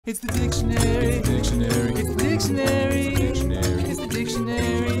It's the dictionary. It's the dictionary. It's the dictionary. It's the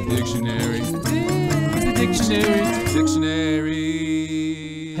dictionary. Dictionary. It's the dictionary. It's the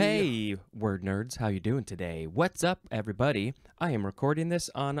dictionary. Hey, word nerds, how you doing today? What's up, everybody? I am recording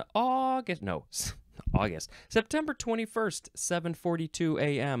this on September 21st, 7:42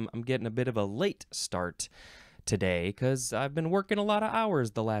 a.m. I'm getting a bit of a late start today because I've been working a lot of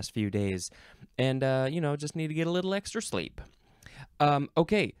hours the last few days and, just need to get a little extra sleep.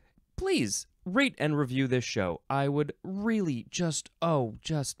 Okay, please rate and review this show. I would really just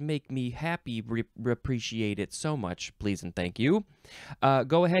make me happy, appreciate it so much, please and thank you.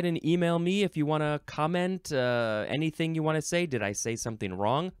 Go ahead and email me if you want to comment, anything you want to say. Did I say something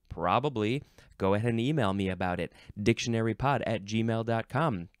wrong? Probably. Go ahead and email me about it,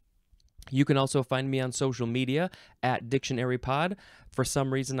 dictionarypod@gmail.com. You can also find me on social media at dictionarypod. For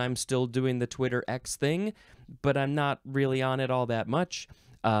some reason, I'm still doing the Twitter X thing, but I'm not really on it all that much.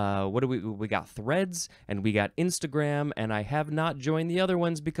 We got Threads and we got Instagram, and I have not joined the other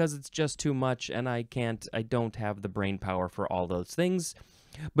ones because it's just too much and I don't have the brain power for all those things.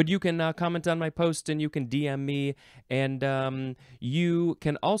 But you can comment on my post and you can DM me, and you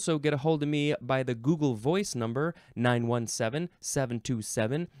can also get a hold of me by the Google Voice number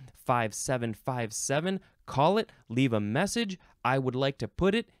 917-727-5757. Call it, leave a message. I would like to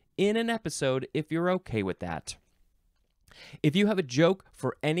put it in an episode if you're okay with that. If you have a joke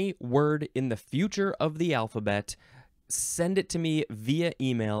for any word in the future of the alphabet, send it to me via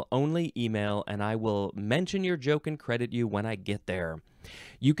email, only email, and I will mention your joke and credit you when I get there.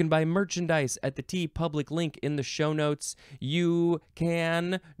 You can buy merchandise at the TeePublic link in the show notes. You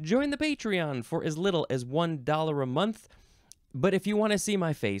can join the Patreon for as little as $1 a month. But if you want to see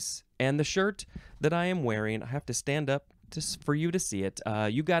my face and the shirt that I am wearing, I have to stand up for you to see it.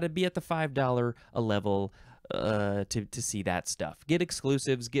 You got to be at the $5 a level to see that stuff. Get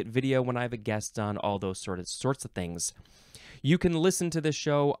exclusives, get video when I have a guest on, all those sorts of things. You can listen to this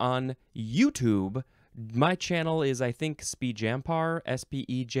show on YouTube. My channel is, I think, Speejampar,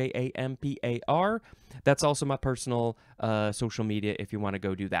 Spejampar. That's also my personal social media if you want to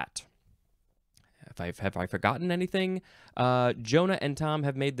go do that. Have I forgotten anything? Jonah and Tom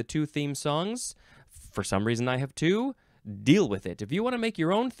have made the 2 theme songs. For some reason, I have 2. Deal with it. If you want to make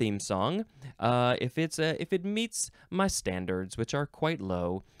your own theme song, if it meets my standards, which are quite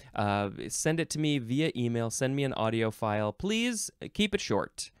low, send it to me via email. Send me an audio file. Please keep it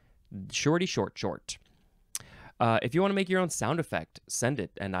short. Short. If you want to make your own sound effect, send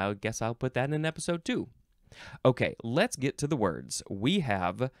it, and I guess I'll put that in an episode too. Okay, let's get to the words. We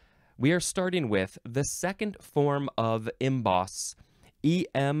are starting with the second form of emboss,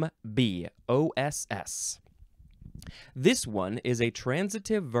 E-M-B-O-S-S. This one is a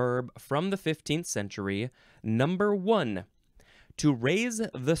transitive verb from the 15th century. Number 1, to raise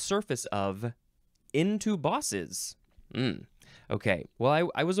the surface of into bosses. Okay,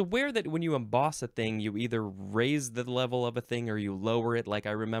 well, I was aware that when you emboss a thing, you either raise the level of a thing or you lower it. Like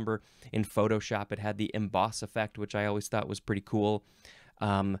I remember in Photoshop, it had the emboss effect, which I always thought was pretty cool.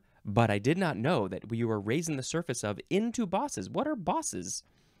 But I did not know that you were raising the surface of into bosses. What are bosses?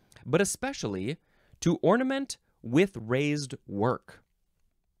 But especially to ornament with raised work.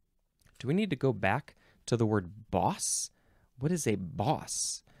 Do we need to go back to the word boss? What is a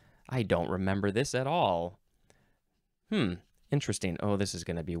boss? I don't remember this at all. Interesting. Oh, this is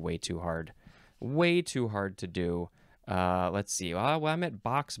going to be way too hard. Way too hard to do. Let's see. Well, I'm at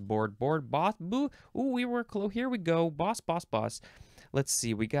box, board, boss, boo. Ooh, we were close. Here we go. Boss. Let's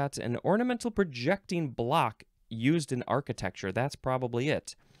see. We got an ornamental projecting block used in architecture. That's probably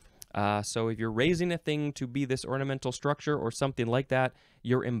it. So if you're raising a thing to be this ornamental structure or something like that,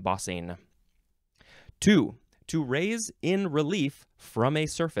 you're embossing. 2, to raise in relief from a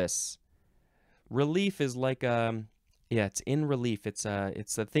surface. Relief is like, it's in relief. It's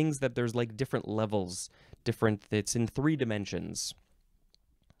the things that there's like different levels, it's in 3 dimensions.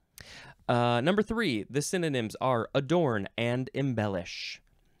 Number 3, the synonyms are adorn and embellish.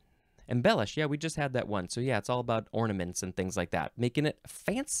 Embellish, yeah, we just had that one. So yeah, it's all about ornaments and things like that, making it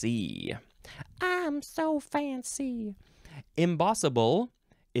fancy. I'm so fancy. Embossable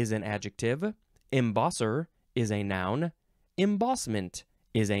is an adjective. Embosser is a noun. Embossment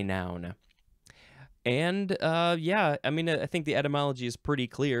is a noun. And I think the etymology is pretty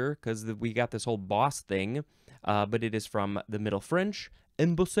clear because we got this whole boss thing, but it is from the Middle French,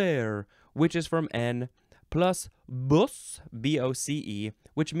 embosser, which is from N, plus bosse, B-O-C-E,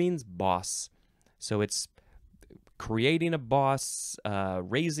 which means boss. So it's creating a boss,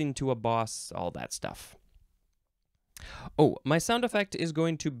 raising to a boss, all that stuff. Oh, my sound effect is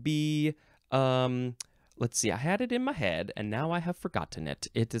going to be let's see, I had it in my head, and now I have forgotten it.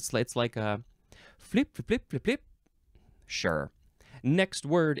 It's like a flip, flip, flip, flip, flip. Sure. Next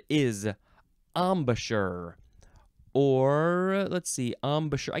word is embouchure. Or, let's see,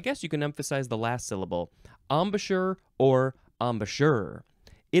 embouchure. I guess you can emphasize the last syllable. Embouchure or embouchure.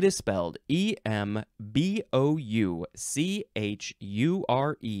 It is spelled E-M-B-O-U-C-H-U-R-E.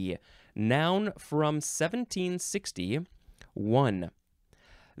 Noun from 1760. 1.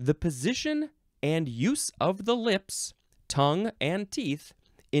 The position and use of the lips, tongue, and teeth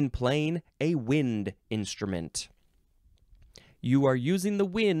in playing a wind instrument. You are using the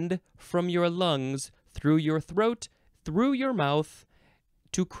wind from your lungs through your throat, through your mouth,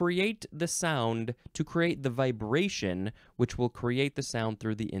 to create the sound, to create the vibration, which will create the sound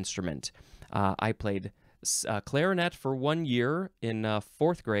through the instrument. I played clarinet for 1 year in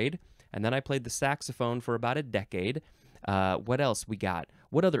 4th grade, and then I played the saxophone for about a decade. What else we got?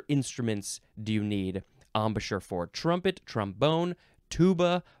 What other instruments do you need embouchure for? Trumpet, trombone,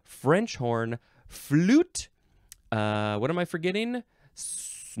 tuba, French horn, flute. What am I forgetting?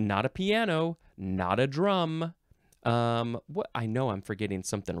 Not a piano, not a drum. What I know I'm forgetting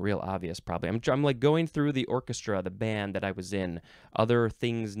something real obvious probably. I'm like going through the orchestra, the band that I was in, other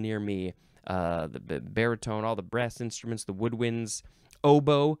things near me, the baritone, all the brass instruments, the woodwinds,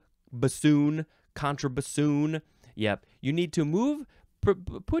 oboe, bassoon, contrabassoon. Yep. You need to move,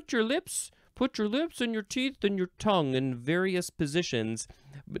 put your lips and your teeth and your tongue in various positions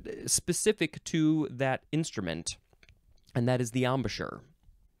specific to that instrument. And that is the embouchure.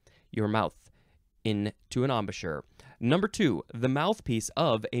 Your mouth into an embouchure. Number 2, the mouthpiece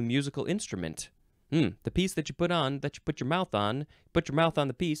of a musical instrument. The piece that you put your mouth on, put your mouth on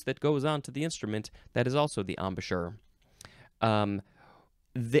the piece that goes on to the instrument, that is also the embouchure. And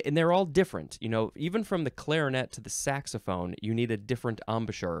they're all different. You know, even from the clarinet to the saxophone, you need a different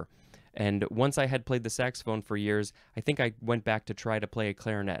embouchure. And once I had played the saxophone for years, I think I went back to try to play a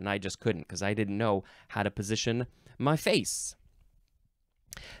clarinet, and I just couldn't because I didn't know how to position my face.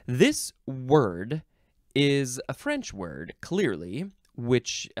 This word is a French word, clearly,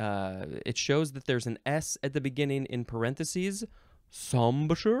 which it shows that there's an S at the beginning in parentheses,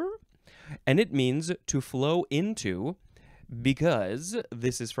 s'embouchure, and it means to flow into, because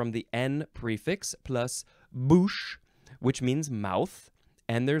this is from the N prefix plus bouche, which means mouth,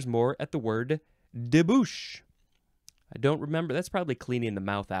 and there's more at the word debouche. I don't remember. That's probably cleaning the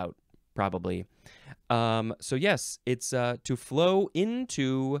mouth out, probably. So yes, it's to flow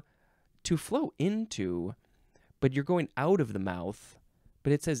into, but you're going out of the mouth,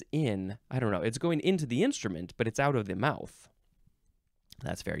 but it says in. I don't know. It's going into the instrument, but it's out of the mouth.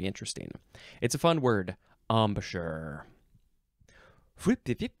 That's very interesting. It's a fun word, embouchure.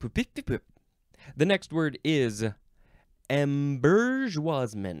 The next word is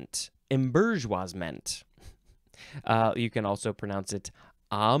embourgeoisement. Embourgeoisement. You can also pronounce it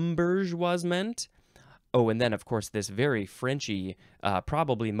embourgeoisement. Oh, and then, of course, this very Frenchy,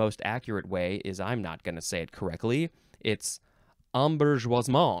 probably most accurate way is, I'm not going to say it correctly, it's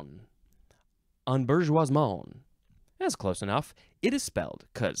embourgeoisement. Embourgeoisement. That's close enough. It is spelled,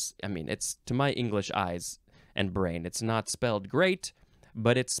 because, I mean, it's, to my English eyes and brain, it's not spelled great,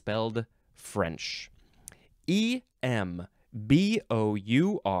 but it's spelled French. embourgeoisement.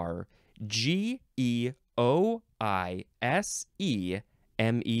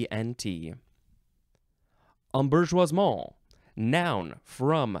 Embourgeoisement, noun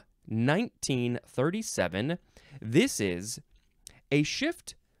from 1937. This is a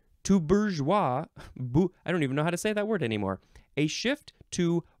shift to bourgeois, I don't even know how to say that word anymore. A shift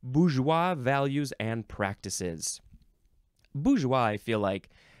to bourgeois values and practices. Bourgeois, I feel like,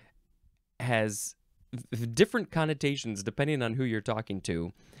 has different connotations depending on who you're talking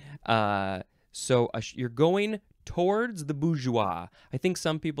to. So you're going towards the bourgeois. I think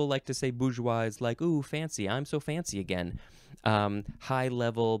some people like to say bourgeois is like, ooh, fancy. I'm so fancy again.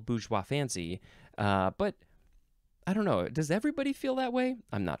 High-level bourgeois fancy. But I don't know. Does everybody feel that way?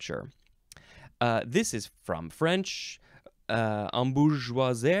 I'm not sure. This is from French,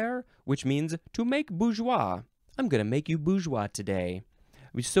 embourgeoiser, which means to make bourgeois. I'm going to make you bourgeois today.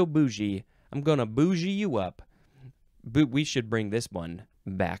 We're so bougie. I'm going to bougie you up. But we should bring this one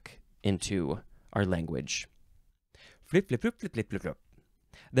back into our language. Flip, flip, flip, flip, flip, flip, flip.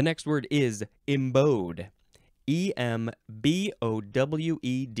 The next word is embowed. E-M-B-O-W-E-D.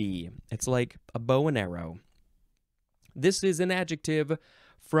 It's like a bow and arrow. This is an adjective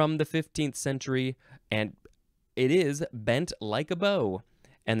from the 15th century, and it is bent like a bow.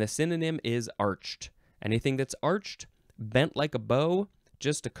 And the synonym is arched. Anything that's arched, bent like a bow,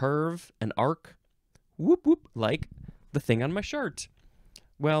 just a curve, an arc, whoop, whoop, like the thing on my shirt.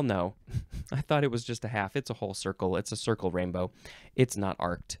 Well, no. I thought it was just a half. It's a whole circle. It's a circle rainbow. It's not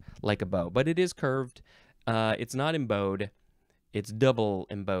arced like a bow, but it is curved. It's not embowed. It's double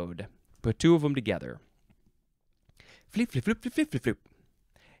embowed. Put two of them together. Flip, flip, flip, flip, flip, flip, flip.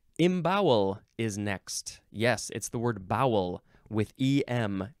 Embowel is next. Yes, it's the word bowel with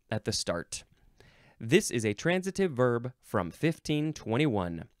em at the start. This is a transitive verb from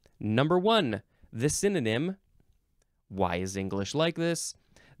 1521. Number 1, the synonym. Why is English like this?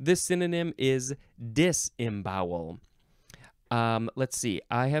 This synonym is disembowel. Let's see.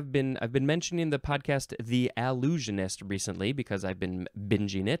 I've been mentioning the podcast The Allusionist recently because I've been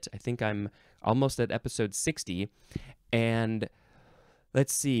binging it. I think I'm almost at episode 60. And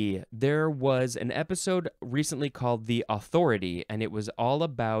let's see. There was an episode recently called The Authority, and it was all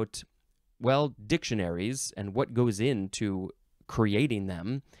about, well, dictionaries and what goes into creating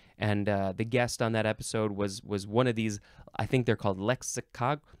them. And the guest on that episode was one of these, I think they're called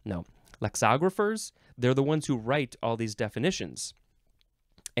lexicographers. They're the ones who write all these definitions.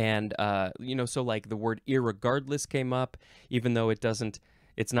 And, so like the word irregardless came up, even though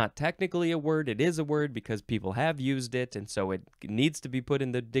it's not technically a word, it is a word because people have used it, and so it needs to be put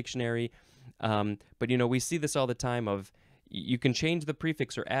in the dictionary. But, we see this all the time of you can change the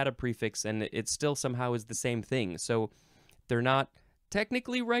prefix or add a prefix, and it still somehow is the same thing. So they're not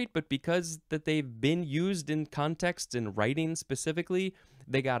technically right, but because that they've been used in context and writing specifically,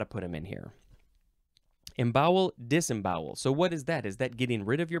 they got to put them in here. Embowel, disembowel. So what is that? Is that getting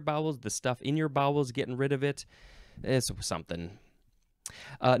rid of your bowels? The stuff in your bowels, getting rid of it? It's something.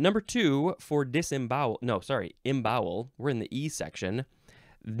 Number 2 for embowel. We're in the E section.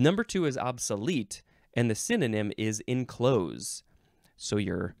 Number 2 is obsolete, and the synonym is enclose. So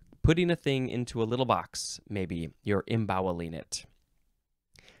you're putting a thing into a little box. Maybe you're emboweling it.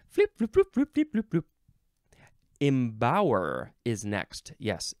 Flip, flip, flip, flip, flip, flip, flip. Embower is next.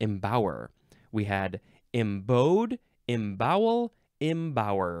 Yes, embower. We had embowed, embowel,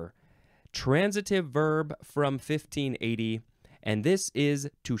 embower. Transitive verb from 1580. And this is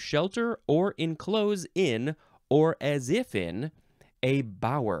to shelter or enclose in, or as if in, a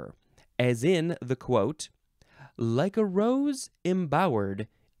bower. As in the quote, like a rose embowered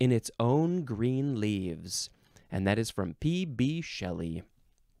in its own green leaves. And that is from P.B. Shelley.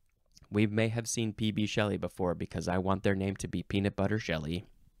 We may have seen P.B. Shelley before because I want their name to be Peanut Butter Shelley.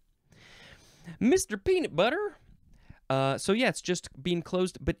 Mr. Peanut Butter. So yeah, it's just being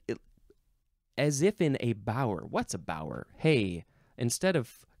closed, but as if in a bower. What's a bower? Hey, instead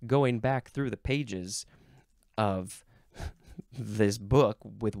of going back through the pages of this book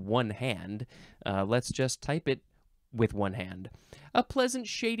with one hand, let's just type it with one hand. A pleasant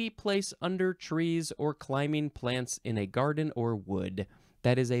shady place under trees or climbing plants in a garden or wood.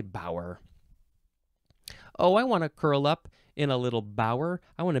 That is a bower. Oh, I want to curl up in a little bower.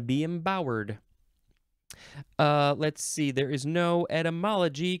 I want to be embowered. Let's see. There is no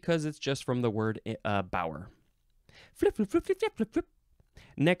etymology because it's just from the word bower. Flip, flip, flip, flip, flip, flip, flip.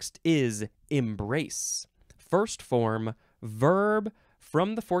 Next is embrace. First form, verb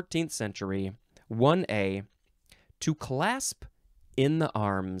from the 14th century. 1a, to clasp in the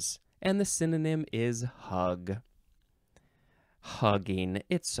arms. And the synonym is hug. Hugging.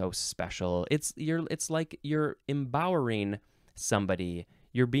 It's so special. It's like you're embowering somebody.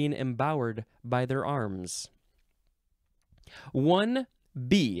 You're being embowered by their arms.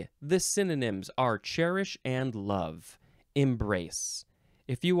 1b, the synonyms are cherish and love. Embrace.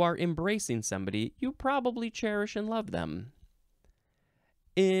 If you are embracing somebody, you probably cherish and love them.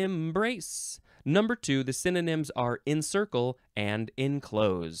 Embrace. Number 2, the synonyms are encircle and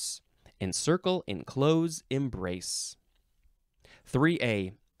enclose. Encircle, enclose, embrace.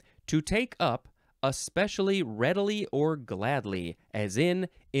 3a, to take up, especially readily or gladly, as in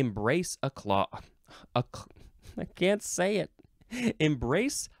embrace a claw. I can't say it.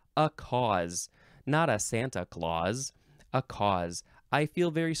 Embrace a cause, not a Santa Claus, a cause. I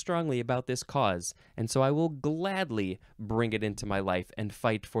feel very strongly about this cause, and so I will gladly bring it into my life and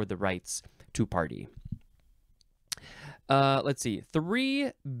fight for the rights to party. Let's see.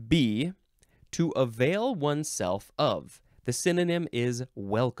 3b, to avail oneself of. The synonym is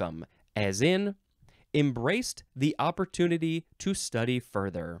welcome, as in embraced the opportunity to study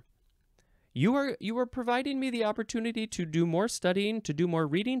further. You are providing me the opportunity to do more studying, to do more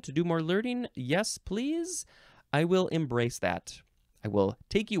reading, to do more learning. Yes, please. I will embrace that. I will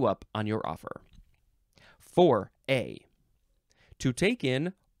take you up on your offer. 4a, to take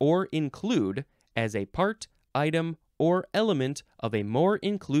in or include as a part, item, or element of a more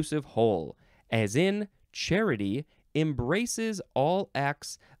inclusive whole, as in charity embraces all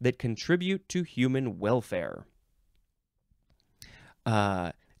acts that contribute to human welfare.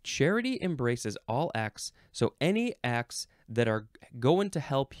 Charity embraces all acts, so any acts that are going to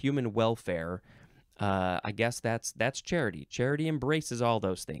help human welfare, I guess that's charity. Charity embraces all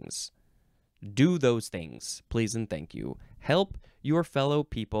those things. Do those things, please and thank you. Help your fellow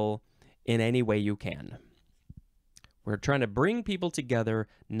people in any way you can. We're trying to bring people together,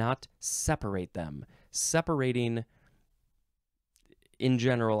 not separate them. Separating, in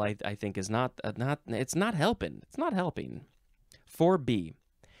general, I think is it's not helping. It's not helping. 4B,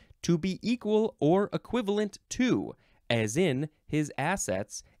 to be equal or equivalent to, as in his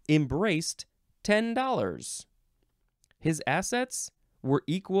assets embraced $10. His assets were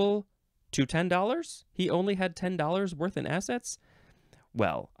equal to $10? He only had $10 worth in assets?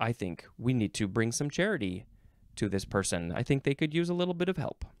 Well, I think we need to bring some charity to this person. I think they could use a little bit of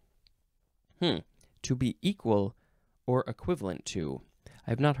help. To be equal or equivalent to. I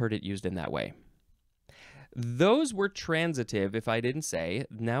have not heard it used in that way. Those were transitive, if I didn't say.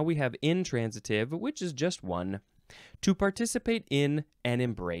 Now we have intransitive, which is just one. To participate in an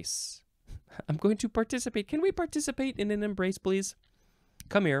embrace. I'm going to participate. Can we participate in an embrace, please?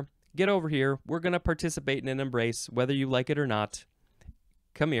 Come here. Get over here. We're going to participate in an embrace, whether you like it or not.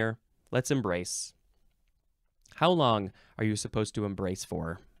 Come here. Let's embrace. How long are you supposed to embrace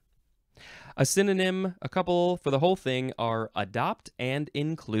for? A synonym, a couple for the whole thing, are adopt and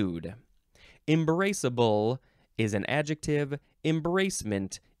include. Embraceable is an adjective,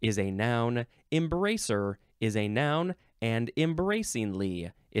 embracement is a noun, embracer is a noun, and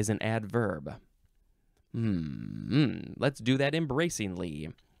embracingly is an adverb. Let's do that embracingly.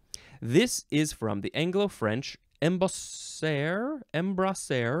 This is from the Anglo-French embrasser,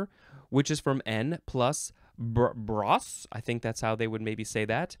 which is from en plus brosse. I think that's how they would maybe say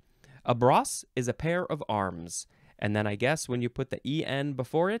that. A brosse is a pair of arms. And then I guess when you put the en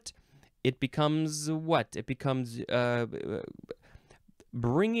before it, it becomes what? It becomes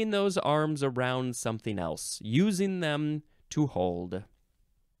bringing those arms around something else, using them to hold.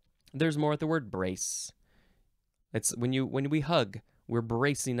 There's more at the word brace. It's when we hug, we're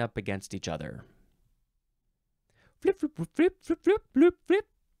bracing up against each other. Flip, flip, flip, flip, flip, flip, flip.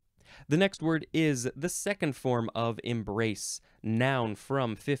 The next word is the second form of embrace, noun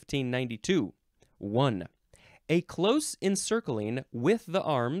from 1592. 1. A close encircling with the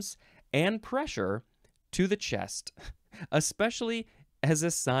arms and pressure to the chest, especially as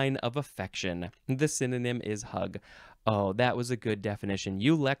a sign of affection. The synonym is hug. Oh, that was a good definition.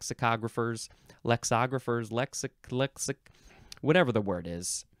 You lexicographers, whatever the word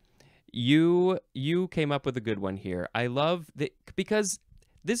is. You came up with a good one here. I love that because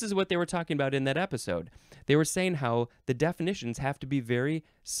this is what they were talking about in that episode. They were saying how the definitions have to be very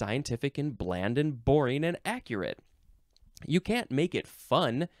scientific and bland and boring and accurate. You can't make it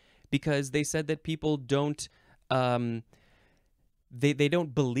fun because they said that people don't they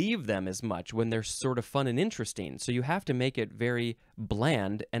don't believe them as much when they're sort of fun and interesting. So you have to make it very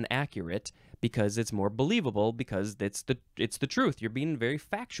bland and accurate because it's more believable, because it's the truth. You're being very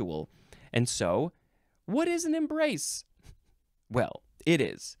factual. And so, what is an embrace? Well, it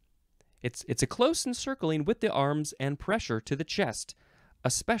is. It's a close encircling with the arms and pressure to the chest,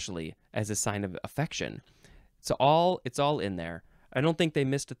 especially as a sign of affection. It's all in there. I don't think they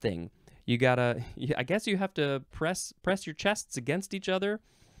missed a thing. I guess you have to press your chests against each other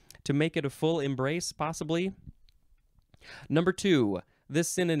to make it a full embrace, possibly. Number 2, the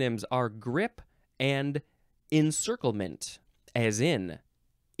synonyms are grip and encirclement, as in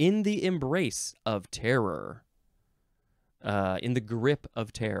the embrace of terror. In the grip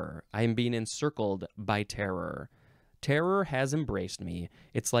of terror. I am being encircled by terror. Terror has embraced me.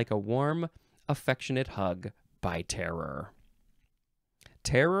 It's like a warm, affectionate hug by terror.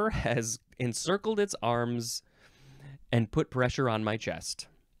 Terror has encircled its arms and put pressure on my chest.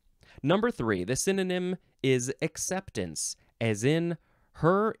 Number 3, the synonym is acceptance, as in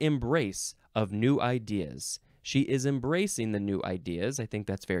her embrace of new ideas. She is embracing the new ideas. I think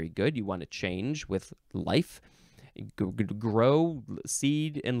that's very good. You want to change with life, grow,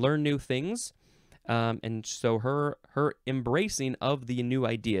 seed, and learn new things. And so her embracing of the new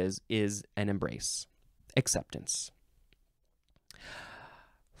ideas is an embrace. Acceptance.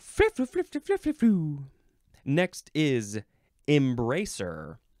 Next is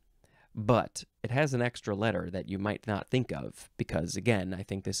embracer, but it has an extra letter that you might not think of because, again, I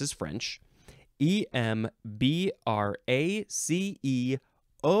think this is French. embraceor.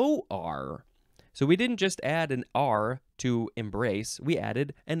 So we didn't just add an R to embrace, we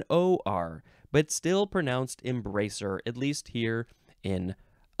added an OR, but still pronounced embracer, at least here in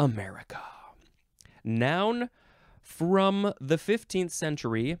America. Noun from the 15th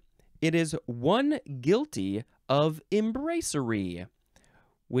century It is one guilty of embracery,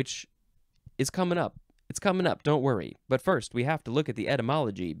 which is coming up. It's coming up, don't worry. But first, we have to look at the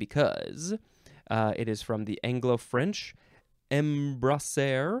etymology because it is from the Anglo-French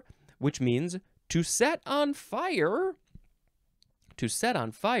embrasser, which means to set on fire. To set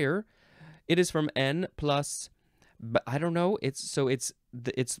on fire. It is from N plus, I don't know, it's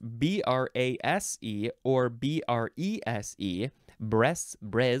B-R-A-S-E or B-R-E-S-E,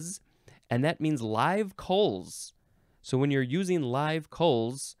 braise, and that means live coals. So when you're using live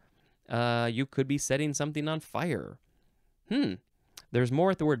coals, you could be setting something on fire. There's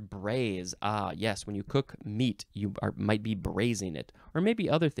more at the word braise. Ah, yes, when you cook meat, you might be braising it. Or maybe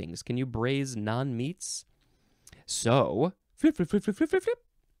other things. Can you braise non-meats? So, flip.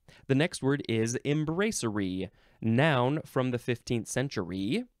 The next word is embracery, noun from the 15th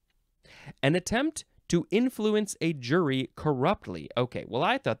century. An attempt to influence a jury corruptly. Okay, well,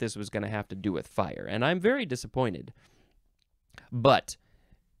 I thought this was going to have to do with fire, and I'm very disappointed. But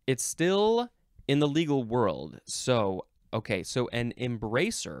it's still in the legal world. So, okay, so an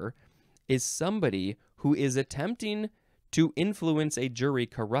embracer is somebody who is attempting to influence a jury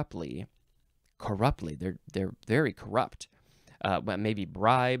corruptly. Corruptly, they're very corrupt. Maybe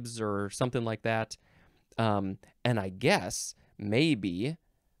bribes or something like that. And I guess maybe,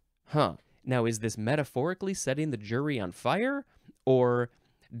 now is this metaphorically setting the jury on fire? Or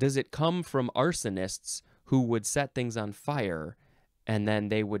does it come from arsonists who would set things on fire and then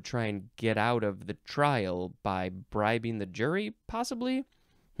they would try and get out of the trial by bribing the jury, possibly?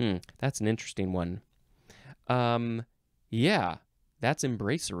 That's an interesting one. Yeah, that's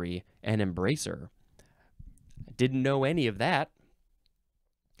embracery and embracer. Didn't know any of that.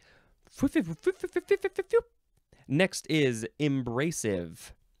 Next is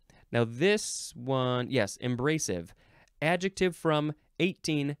embracive. Now this one, yes, embracive. Adjective from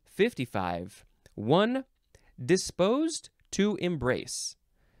 1855. 1, disposed to embrace.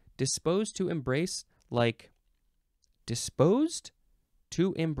 Disposed to embrace, like disposed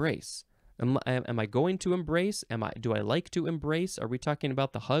to embrace. Am I going to embrace? Do I like to embrace? Are we talking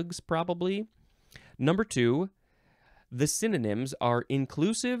about the hugs, probably? Number 2, the synonyms are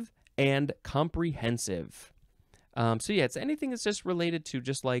inclusive and comprehensive. So yeah, it's anything that's just related to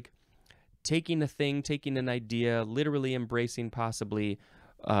just like taking a thing, taking an idea, literally embracing possibly.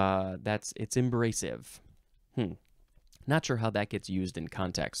 It's embracive. Not sure how that gets used in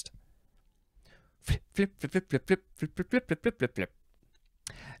context. Flip.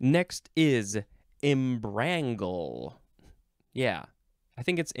 Next is embrangle. Yeah, I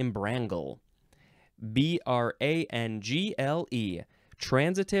think it's embrangle. B-R-A-N-G-L-E.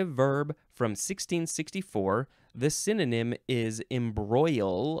 Transitive verb from 1664. The synonym is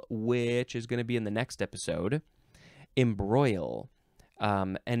embroil, which is going to be in the next episode. Embroil.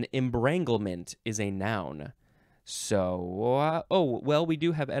 An embranglement is a noun. So, well, we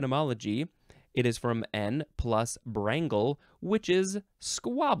do have etymology. It is from N plus brangle, which is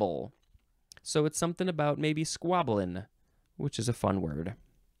squabble. So it's something about maybe squabbling, which is a fun word.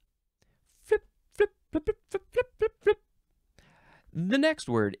 Flip. The next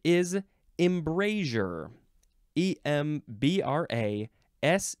word is embrasure. E-M-B-R-A-S-U-R-E.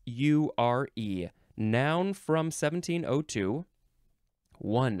 Noun from 1702.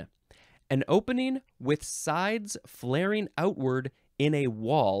 1. An opening with sides flaring outward in a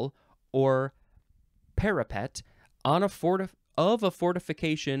wall or parapet on a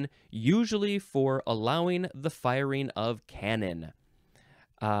fortification, usually for allowing the firing of cannon.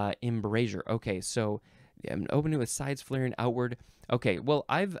 Embrasure. Okay, so an opening with sides flaring outward. Okay, well,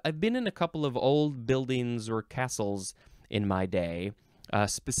 I've been in a couple of old buildings or castles in my day.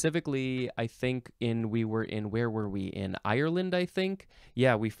 Specifically, I think where were we? In Ireland, I think.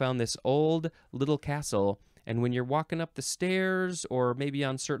 Yeah, we found this old little castle, and when you're walking up the stairs or maybe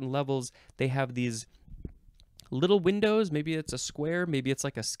on certain levels, they have these little windows. Maybe it's a square, maybe it's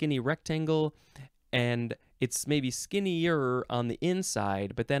like a skinny rectangle, and it's maybe skinnier on the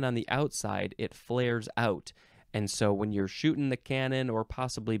inside, but then on the outside, it flares out. And so when you're shooting the cannon or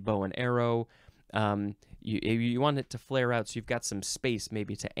possibly bow and arrow, you want it to flare out so you've got some space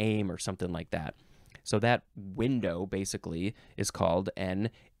maybe to aim or something like that. So that window basically is called an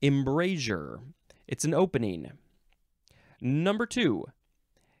embrasure. It's an opening. Number 2,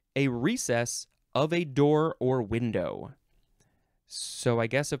 a recess of a door or window. So I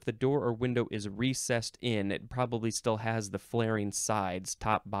guess if the door or window is recessed in, it probably still has the flaring sides,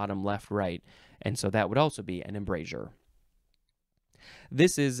 top, bottom, left, right. And so that would also be an embrasure.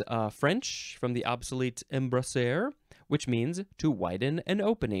 This is French from the obsolete embrasser, which means to widen an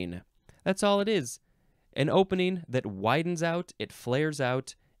opening. That's all it is. An opening that widens out, it flares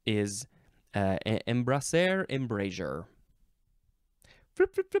out, is embrasser, embrasure.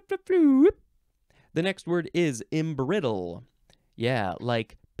 Flip, flip, flip, flip, flip. The next word is embrittle. Yeah,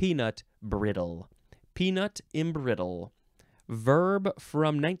 like peanut brittle. Peanut embrittle. Verb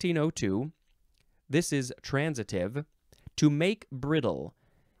from 1902. This is transitive. To make brittle.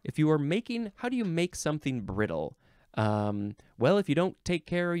 If you are making, how do you make something brittle? Well, if you don't take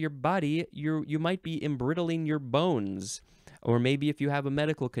care of your body, you might be embrittling your bones. Or maybe if you have a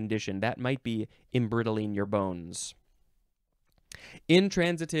medical condition, that might be embrittling your bones.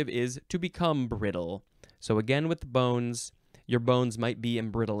 Intransitive is to become brittle. So again with the bones, your bones might be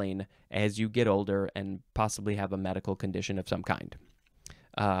embrittling as you get older and possibly have a medical condition of some kind.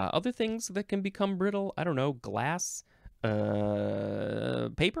 Other things that can become brittle, I don't know, glass,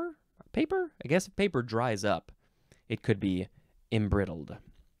 paper? Paper? I guess if paper dries up, it could be embrittled.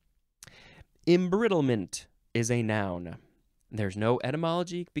 Embrittlement is a noun. There's no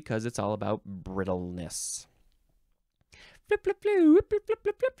etymology because it's all about brittleness. Flip, flip, flip, flip, flip,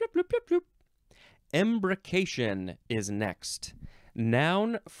 flip, flip, flip, flip, flip. Embrocation is next.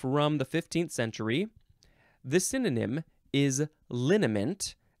 Noun from the 15th century. The synonym is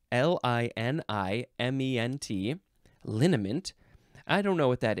liniment, L-I-N-I-M-E-N-T. Liniment. I don't know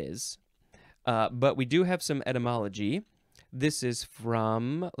what that is, but we do have some etymology. This is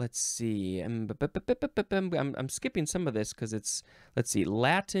from, let's see, I'm skipping some of this because it's, let's see,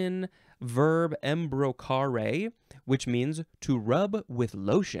 Latin verb embrocare, which means to rub with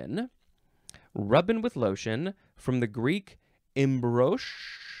lotion. Rubbing with lotion, from the Greek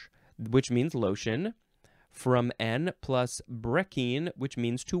embroche, which means lotion, from N plus brekin, which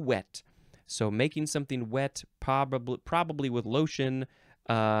means to wet. So making something wet, probably with lotion,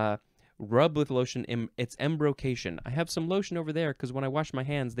 rub with lotion, it's embrocation. I have some lotion over there because when I wash my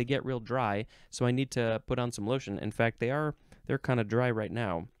hands, they get real dry, so I need to put on some lotion. In fact, they're kind of dry right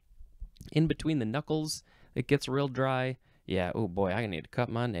now. In between the knuckles, it gets real dry. Yeah, oh boy, I need to cut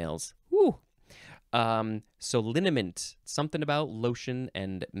my nails. Woo! So liniment, something about lotion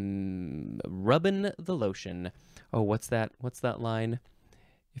and rubbing the lotion. Oh, what's that line?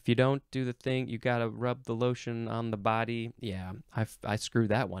 If you don't do the thing, you gotta rub the lotion on the body. Yeah, I screwed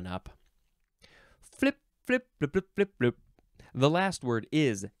that one up. Flip, flip, flip, flip, flip, flip. The last word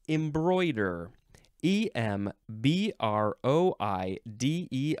is embroider. E-M-B-R-O-I-D-E-R.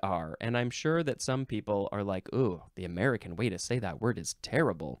 And I'm sure that some people are like, ooh, the American way to say that word is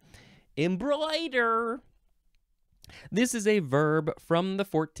terrible. Embroider. This is a verb from the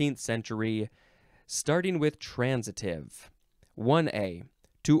 14th century, starting with transitive. 1a,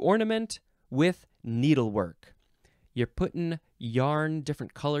 to ornament with needlework. You're putting yarn,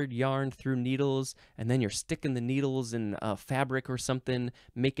 different colored yarn through needles, and then you're sticking the needles in fabric or something,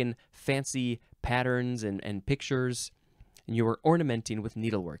 making fancy patterns and pictures. And you're ornamenting with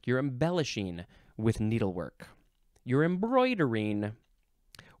needlework. You're embellishing with needlework. You're embroidering.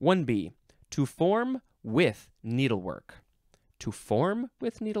 1b, to form with needlework. To form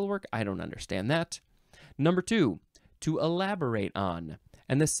with needlework? I don't understand that. Number 2, to elaborate on.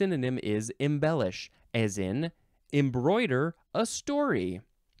 And the synonym is embellish, as in embroider a story.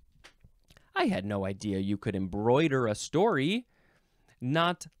 I had no idea you could embroider a story.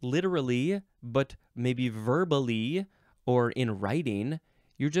 Not literally, but maybe verbally or in writing.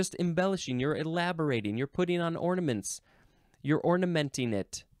 You're just embellishing, you're elaborating, you're putting on ornaments. You're ornamenting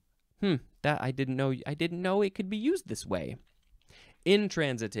it. That I didn't know it could be used this way.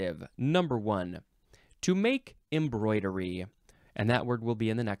 Intransitive, number 1, to make embroidery. And that word will be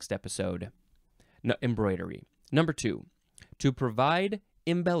in the next episode. No, embroidery. Number 2, to provide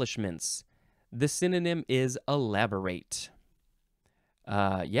embellishments. The synonym is elaborate.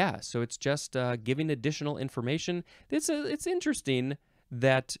 Yeah, so it's just giving additional information. It's interesting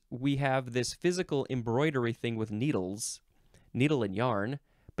that we have this physical embroidery thing with needles, needle and yarn,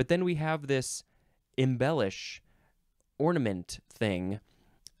 but then we have this embellish ornament thing.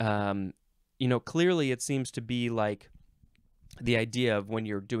 Clearly it seems to be like the idea of when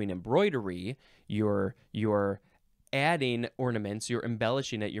you're doing embroidery, you're adding ornaments, you're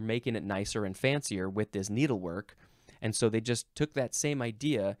embellishing it, you're making it nicer and fancier with this needlework. And so they just took that same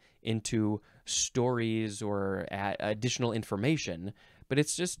idea into stories or additional information. But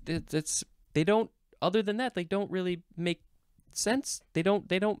it's just, they don't, other than that, they don't really make sense. They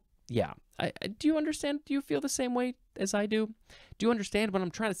don't, yeah. Do you understand? Do you feel the same way as I do? Do you understand what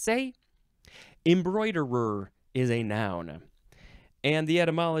I'm trying to say? Embroiderer is a noun. And the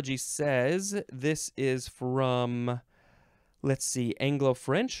etymology says this is from, let's see,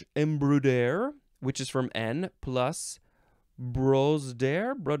 Anglo-French, embroider, which is from N, plus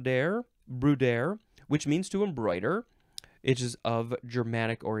broder, which means to embroider. It is of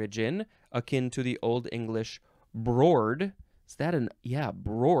Germanic origin, akin to the Old English broad. Is that an, yeah,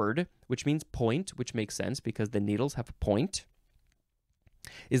 broad, which means point, which makes sense because the needles have a point.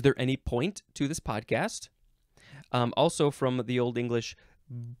 Is there any point to this podcast? Also from the Old English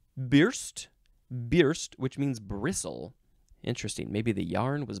bierst, which means bristle. Interesting. Maybe the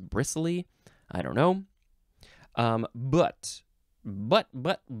yarn was bristly. I don't know. But,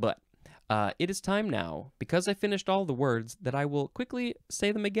 it is time now, because I finished all the words, that I will quickly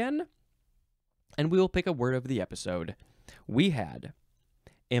say them again, and we will pick a word of the episode. We had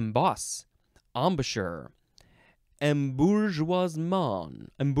emboss, embouchure,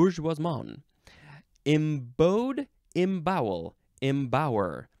 embourgeoisement, embode, embowel,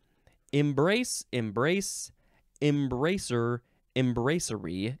 embower, embrace, embracer, embracery,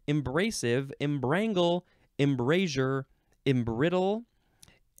 embracive, embrangle, embrasure, embrittle,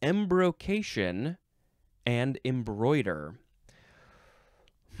 embrocation, and embroider.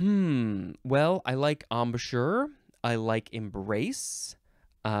 Well, I like embouchure. I like embrace.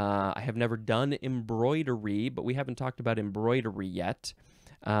 I have never done embroidery, but we haven't talked about embroidery yet.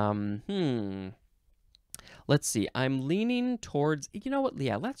 Let's see. I'm leaning towards, you know what?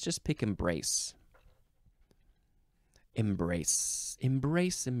 Yeah, let's just pick embrace. Embrace,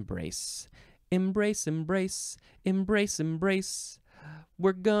 embrace, embrace. Embrace, embrace, embrace, embrace.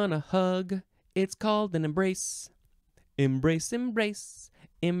 We're gonna hug. It's called an embrace. Embrace, embrace,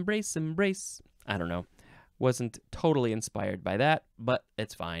 embrace, embrace. I don't know. Wasn't totally inspired by that, but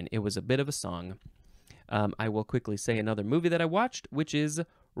it's fine. It was a bit of a song. I will quickly say another movie that I watched, which is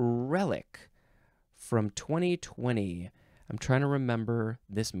Relic from 2020. I'm trying to remember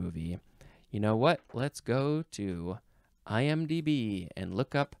this movie. You know what? Let's go to IMDb and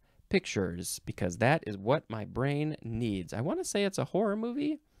look up pictures, because that is what my brain needs. I want to say it's a horror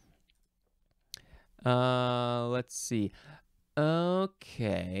movie. Let's see.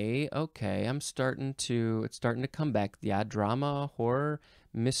 Okay. It's starting to come back. Yeah, drama, horror,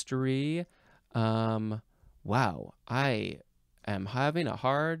 mystery. Wow. I am having a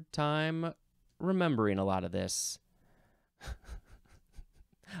hard time remembering a lot of this.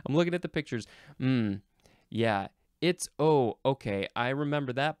 I'm looking at the pictures. Yeah. It's, oh, okay, I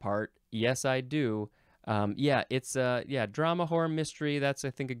remember that part. Yes, I do. Yeah, it's drama, horror, mystery. That's, I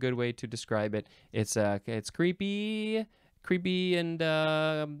think, a good way to describe it. It's creepy and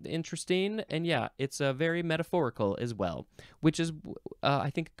interesting, and yeah, it's very metaphorical as well, which is, I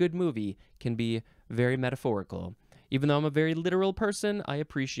think, a good movie can be very metaphorical. Even though I'm a very literal person, I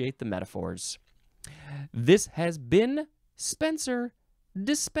appreciate the metaphors. This has been Spencer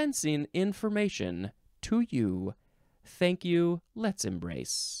dispensing information to you. Thank you. Let's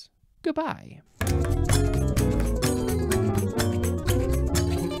embrace. Goodbye.